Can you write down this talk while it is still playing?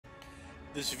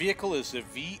This vehicle is the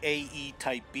VAE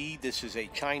Type B. This is a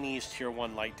Chinese Tier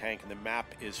 1 light tank, and the map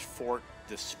is Fort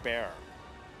Despair.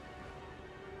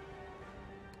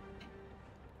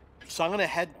 So I'm going to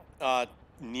head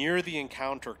near the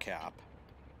encounter cap.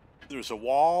 There's a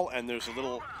wall and there's a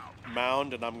little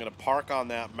mound, and I'm going to park on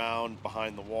that mound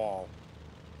behind the wall.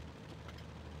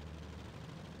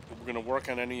 We're going to work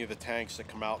on any of the tanks that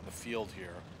come out in the field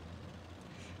here.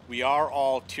 We are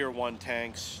all Tier 1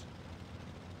 tanks,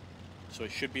 so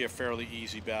it should be a fairly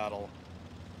easy battle.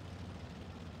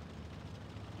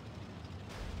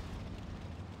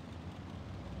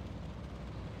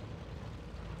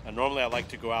 And normally I like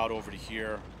to go out over to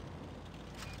here.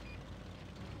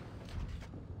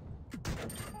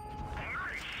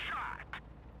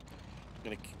 I'm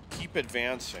going to keep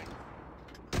advancing,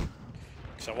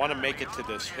 because I want to make it to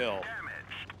this hill.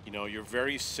 You know, you're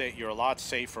very safe. You're a lot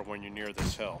safer when you're near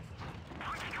this hill.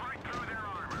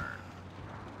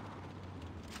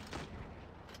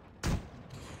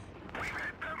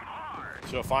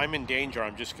 So if I'm in danger,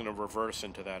 I'm just going to reverse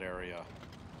into that area.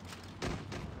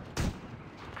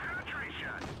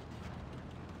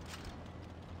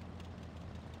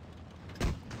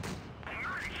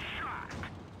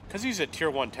 Because he's a Tier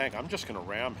 1 tank, I'm just going to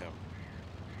ram him.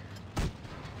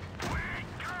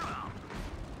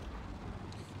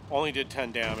 Only did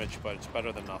 10 damage, but it's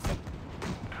better than nothing.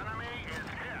 Enemy is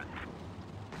hit.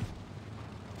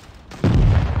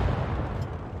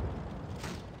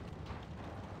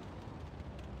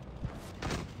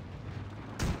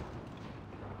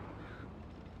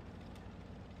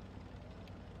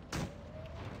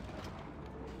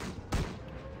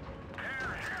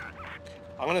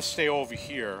 I'm going to stay over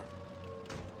here,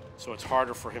 so it's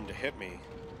harder for him to hit me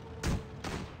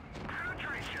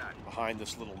behind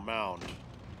this little mound.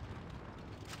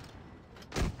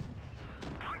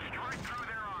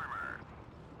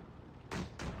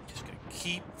 Just going to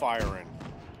keep firing.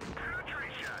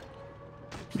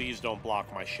 Please don't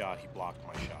block my shot. He blocked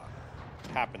my shot.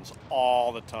 Happens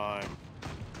all the time.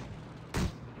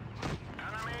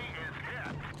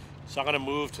 So I'm going to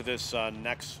move to this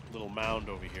next little mound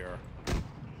over here.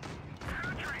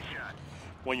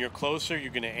 When you're closer,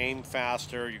 you're going to aim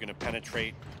faster, you're going to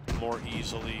penetrate more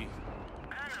easily.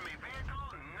 Enemy vehicle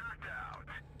knocked out.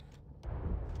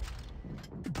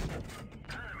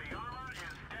 Enemy armor is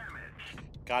damaged.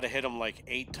 Got to hit him like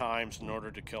 8 times in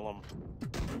order to kill him.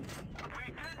 We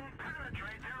didn't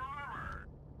penetrate their armor.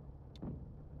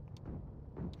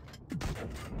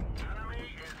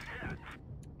 Enemy is hit.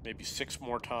 Maybe 6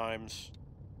 more times.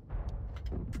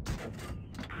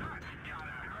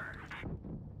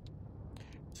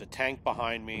 There's a tank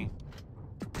behind me.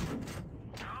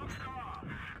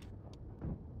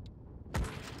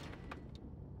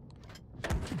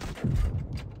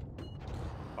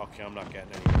 Okay, I'm not getting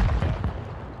anything like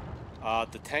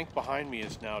that. The tank behind me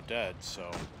is now dead,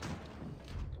 so...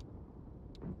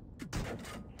 We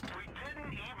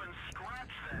didn't even scratch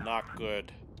them. Not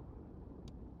good.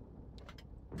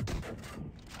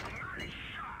 Nice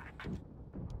shot.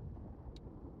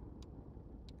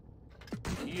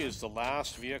 He is the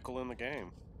last vehicle in the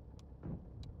game.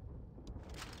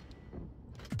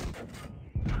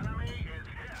 Enemy is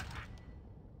hit.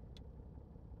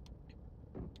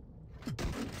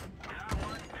 That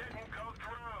one didn't go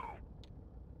through.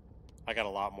 I got a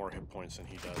lot more hit points than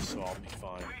he does, so I'll be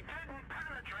fine. We didn't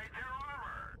penetrate their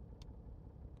armor.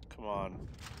 Come on.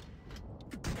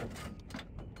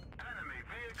 Enemy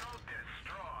vehicle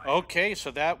destroyed. Okay,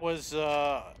 so that was,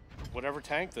 whatever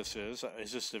tank this is.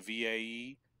 Is this the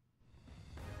VAE?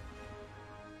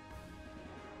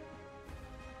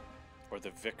 Or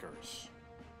the Vickers?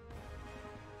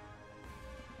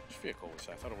 Which vehicle was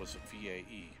that? I thought it was a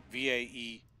VAE.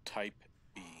 VAE Type